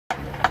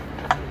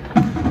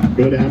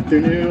Good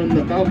afternoon.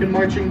 The Falcon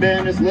Marching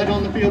Band is led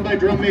on the field by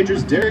drum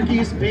majors Derek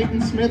East, Peyton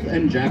Smith,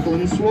 and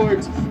Jacqueline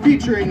Swartz.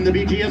 Featuring the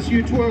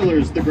BGSU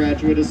Twirlers, the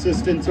graduate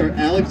assistants are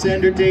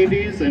Alexander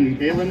Davies and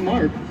Kaylin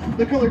Mark.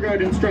 The color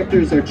guard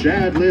instructors are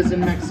Chad, Liz, and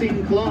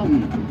Maxine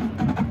Klum.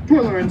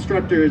 Twirler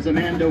instructors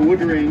Amanda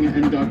Woodring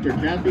and Dr.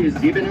 Kathy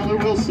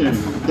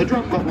Ziebeneller-Wilson. The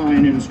drum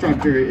line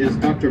instructor is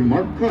Dr.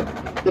 Mark Cook.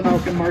 The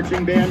Falcon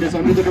Marching Band is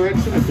under the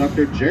direction of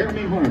Dr.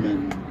 Jeremy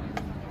Harmon.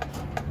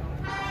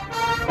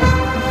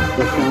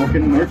 The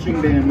Falcon Marching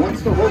Band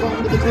wants to hold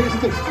on to the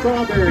taste of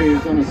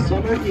strawberries on a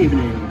summer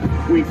evening.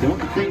 We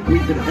don't think we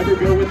could ever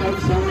go without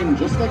sounding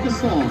just like a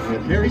song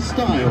with Harry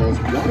Styles'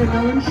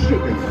 Watermelon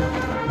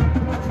Sugar.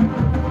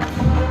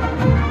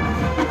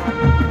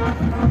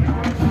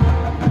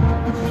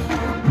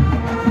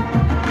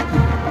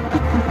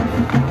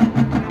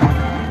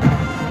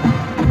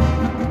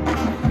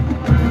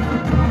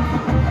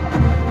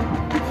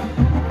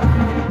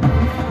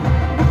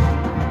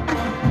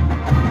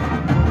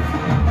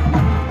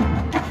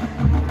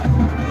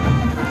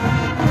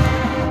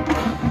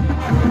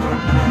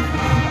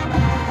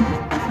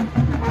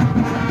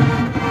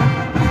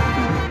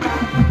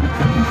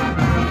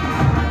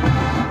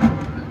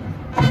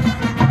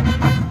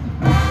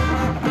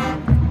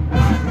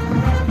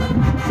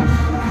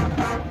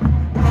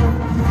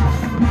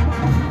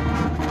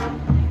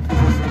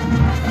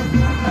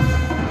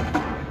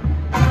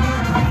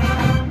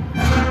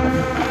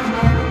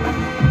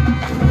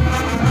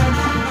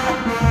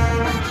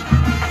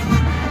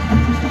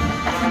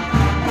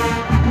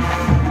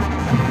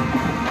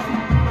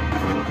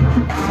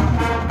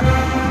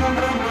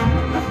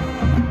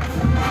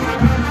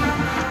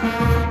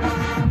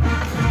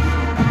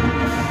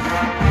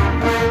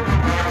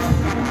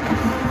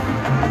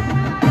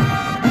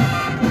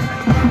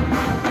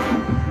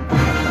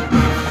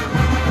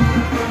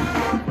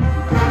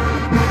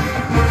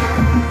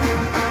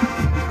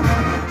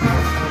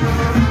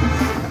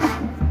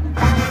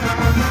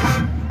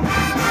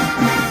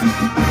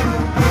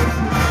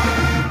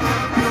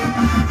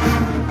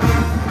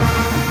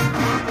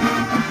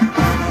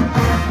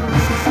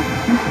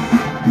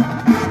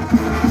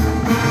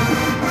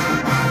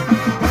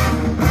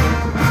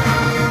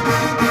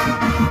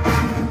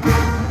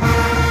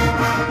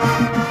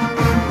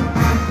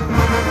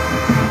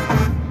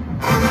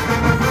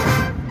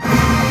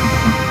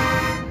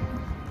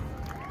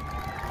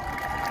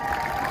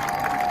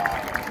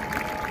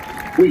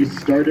 We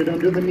started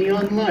under the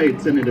neon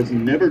lights and it has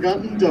never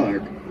gotten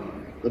dark.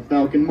 The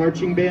Falcon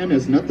Marching Band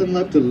has nothing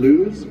left to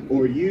lose,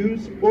 or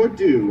use, or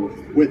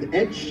do with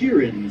Ed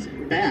Sheeran's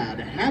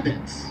Bad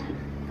Habits.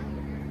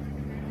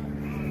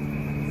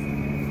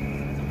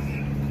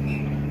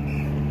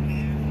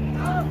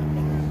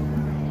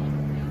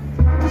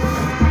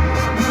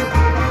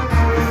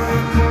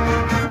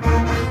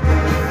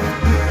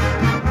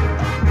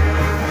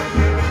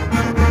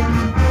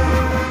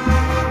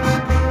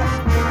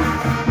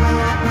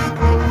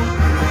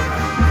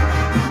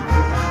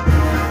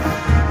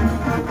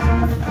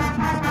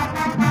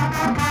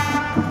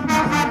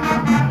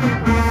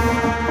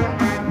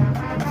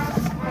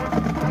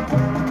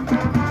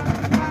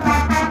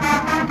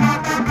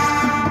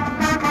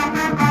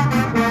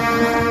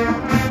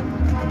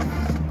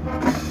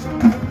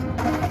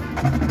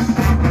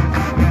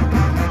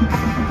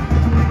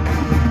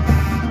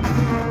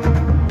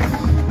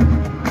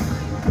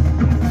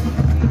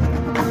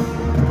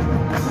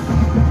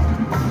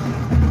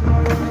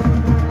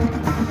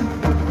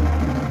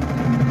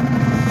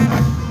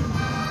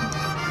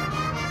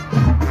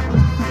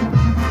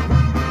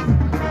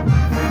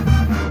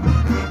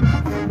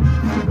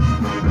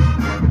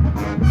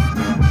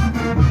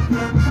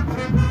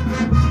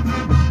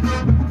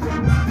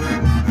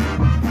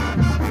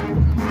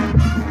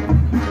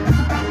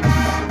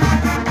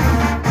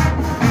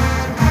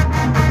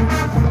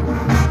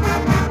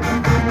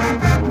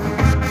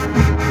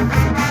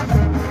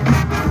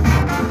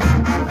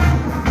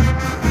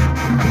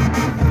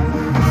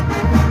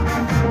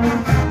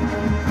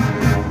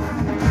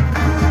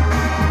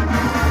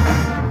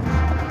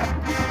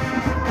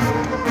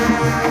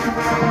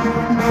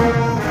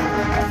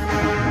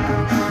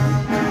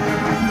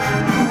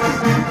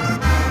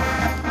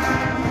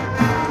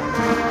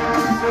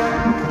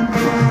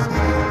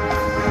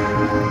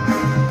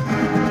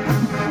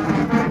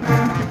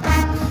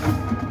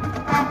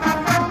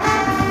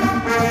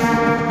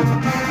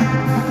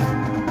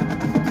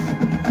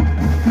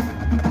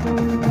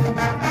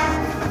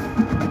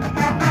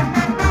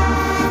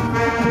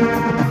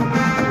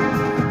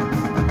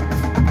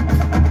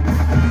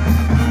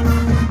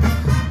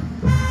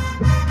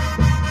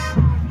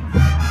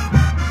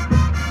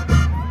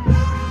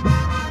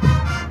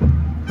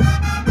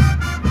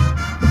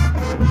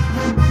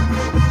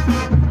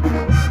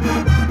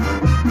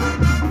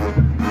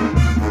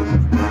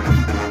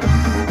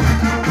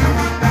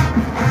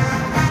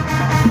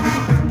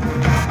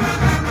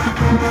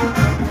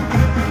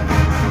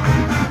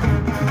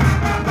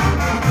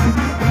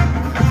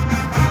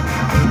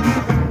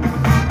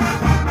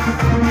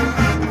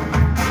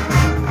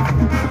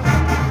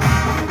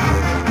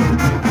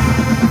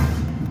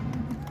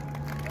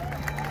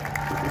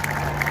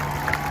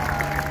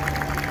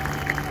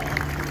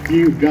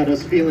 You've got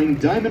us feeling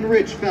diamond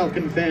rich,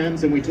 Falcon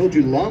fans, and we told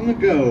you long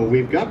ago,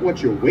 we've got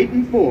what you're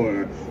waiting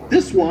for.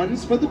 This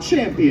one's for the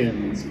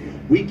champions.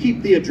 We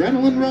keep the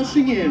adrenaline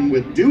rushing in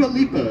with Dua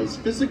Lipa's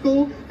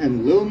Physical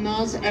and Lil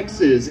Nas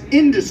X's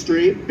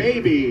Industry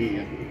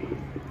Baby.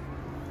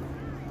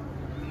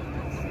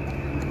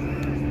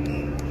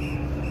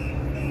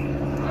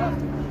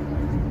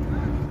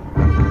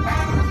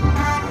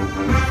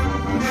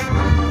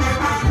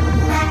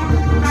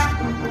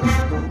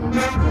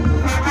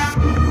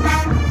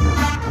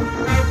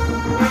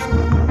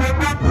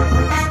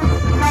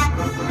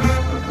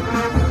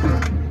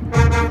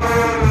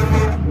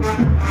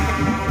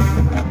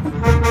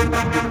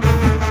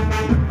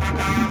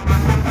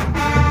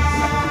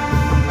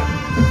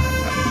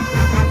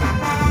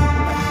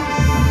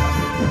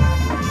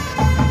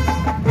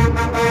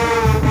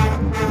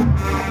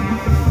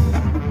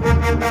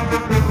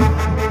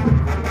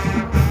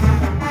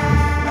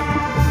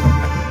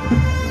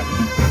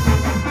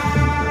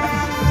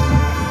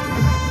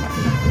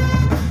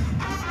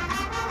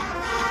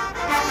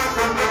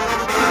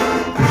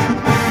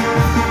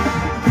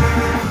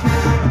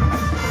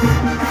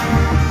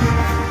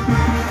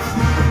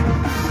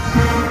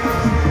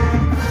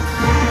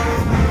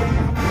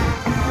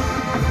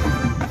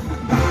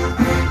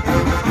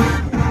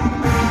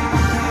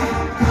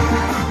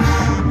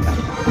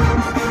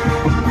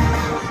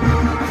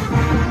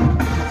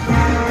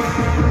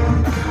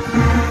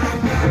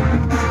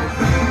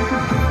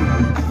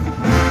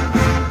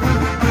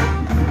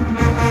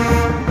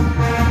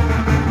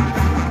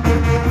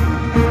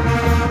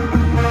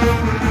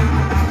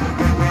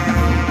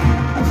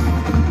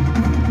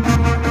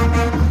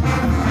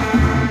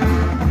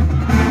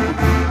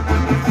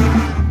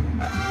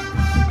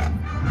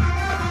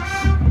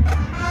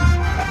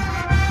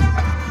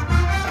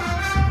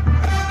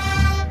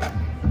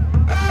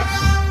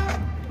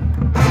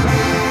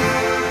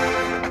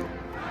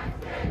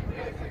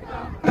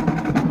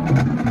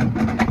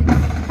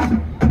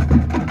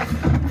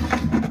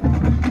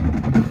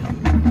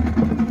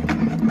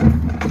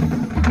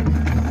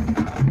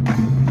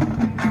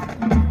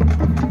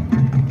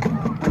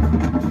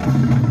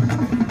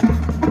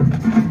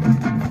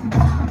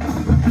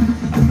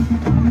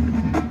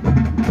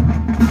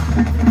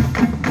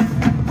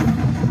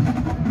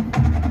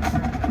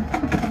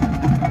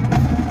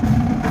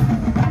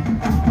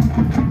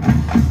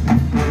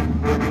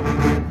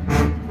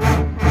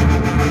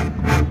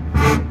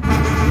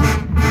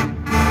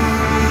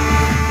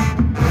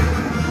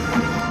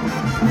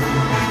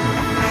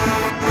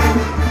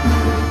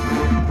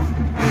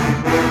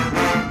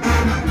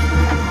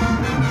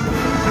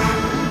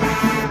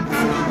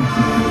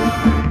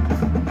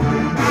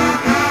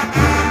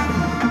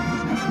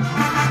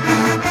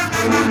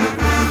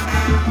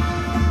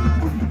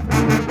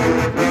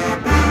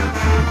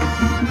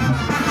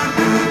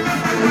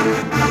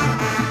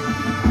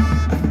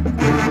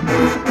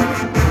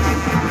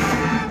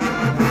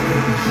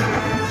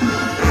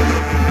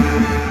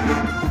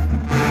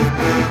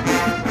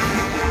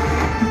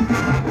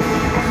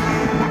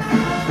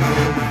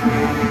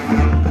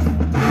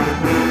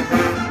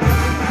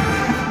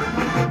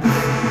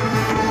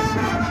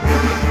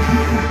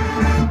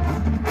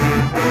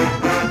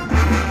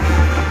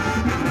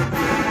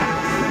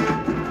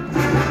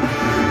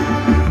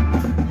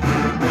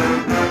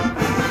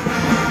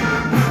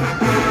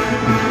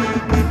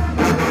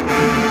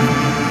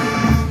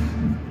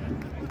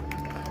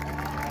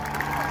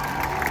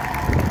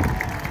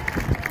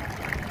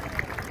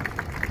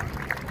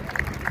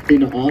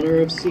 In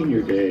honor of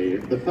Senior Day,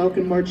 the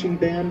Falcon Marching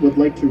Band would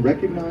like to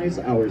recognize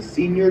our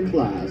senior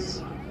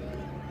class.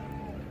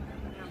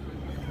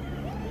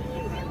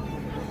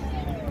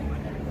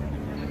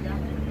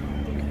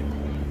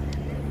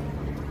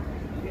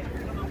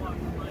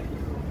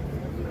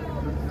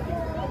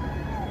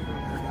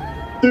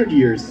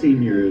 Third-year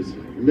seniors,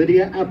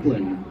 Lydia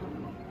Applin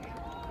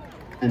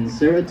and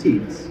Sarah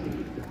Teets.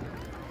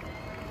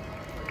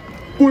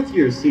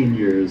 Fourth-year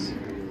seniors,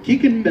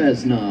 Keegan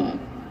Besna,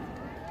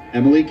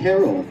 Emily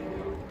Carroll,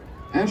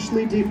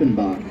 Ashley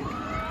Diefenbach,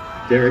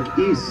 Derek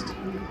East,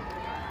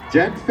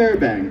 Jack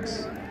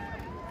Fairbanks,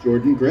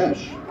 Jordan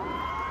Gresh,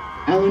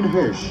 Alan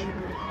Hirsch,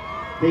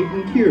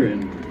 Peyton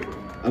Kieran,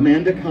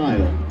 Amanda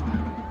Kyle,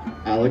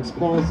 Alex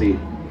Palsy,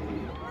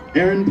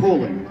 Aaron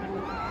Poling,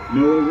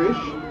 Noah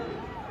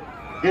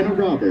Risch, Anna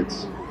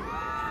Roberts,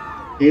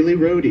 Haley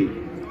Rohde,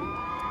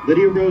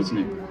 Lydia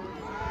Rosnick,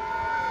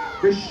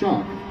 Chris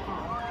Schock,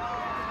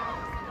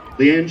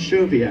 Leanne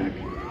Shoviak,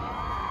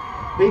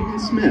 Peyton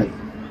Smith,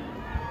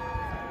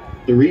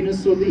 Lorena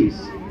Solis,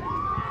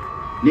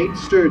 Nate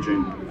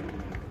Sturgeon,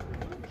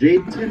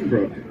 Jade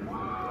Tinbrook,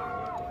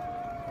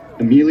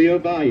 Emilio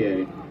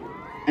Valle,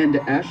 and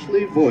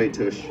Ashley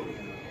Voitush.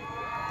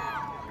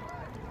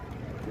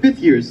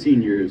 Fifth-year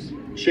seniors,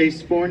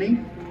 Chase Forney,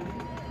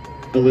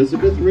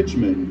 Elizabeth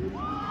Richmond,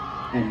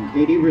 and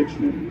Katie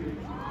Richmond.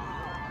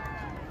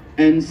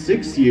 And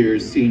sixth-year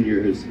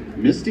seniors,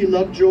 Misty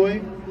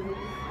Lovejoy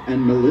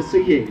and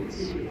Melissa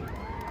Yates.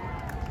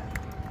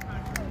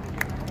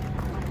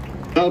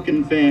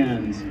 Falcon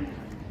fans,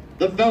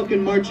 the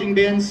Falcon Marching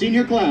Band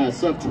Senior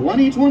Class of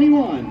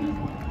 2021.